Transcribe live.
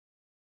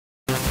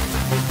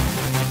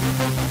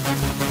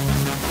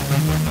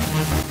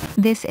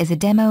This is a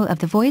demo of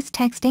the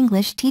voice-text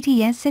English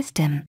TTS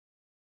system.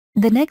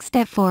 The next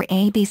step for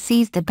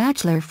ABC's The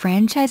Bachelor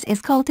franchise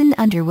is Colton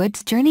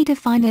Underwood's journey to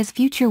find his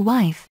future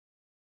wife.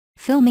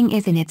 Filming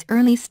is in its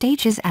early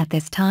stages at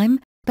this time,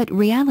 but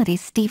reality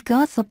Steve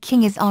Gossip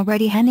King is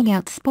already handing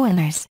out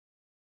spoilers.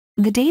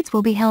 The dates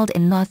will be held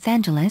in Los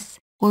Angeles,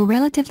 or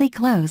relatively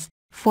close,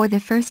 for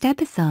the first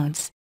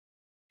episodes.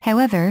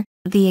 However,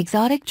 the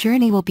exotic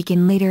journey will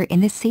begin later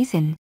in the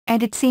season,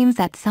 and it seems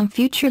that some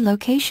future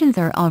locations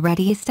are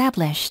already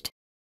established.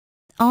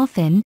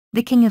 Often,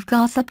 the king of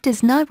gossip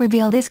does not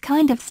reveal this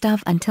kind of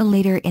stuff until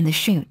later in the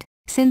shoot,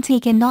 since he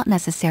cannot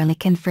necessarily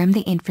confirm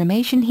the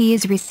information he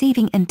is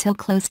receiving until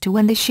close to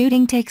when the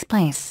shooting takes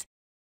place.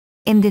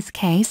 In this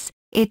case,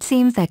 it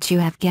seems that you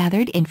have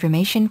gathered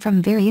information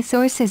from various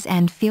sources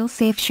and feel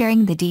safe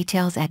sharing the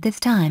details at this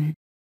time.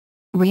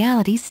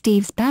 Reality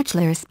Steve's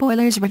Bachelor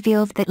spoilers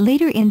reveals that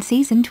later in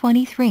season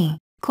 23,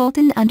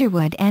 Colton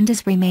Underwood and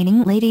his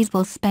remaining ladies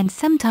will spend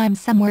some time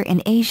somewhere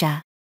in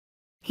Asia.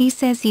 He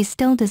says he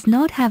still does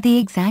not have the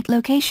exact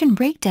location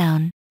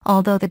breakdown,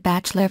 although the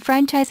Bachelor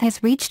franchise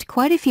has reached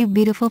quite a few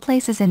beautiful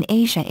places in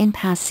Asia in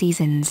past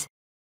seasons.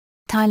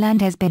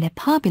 Thailand has been a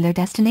popular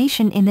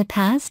destination in the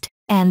past,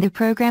 and the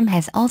program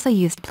has also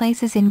used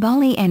places in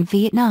Bali and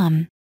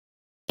Vietnam.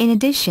 In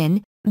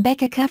addition,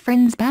 Becca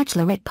Kufrin's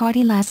bachelorette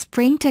party last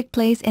spring took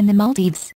place in the Maldives.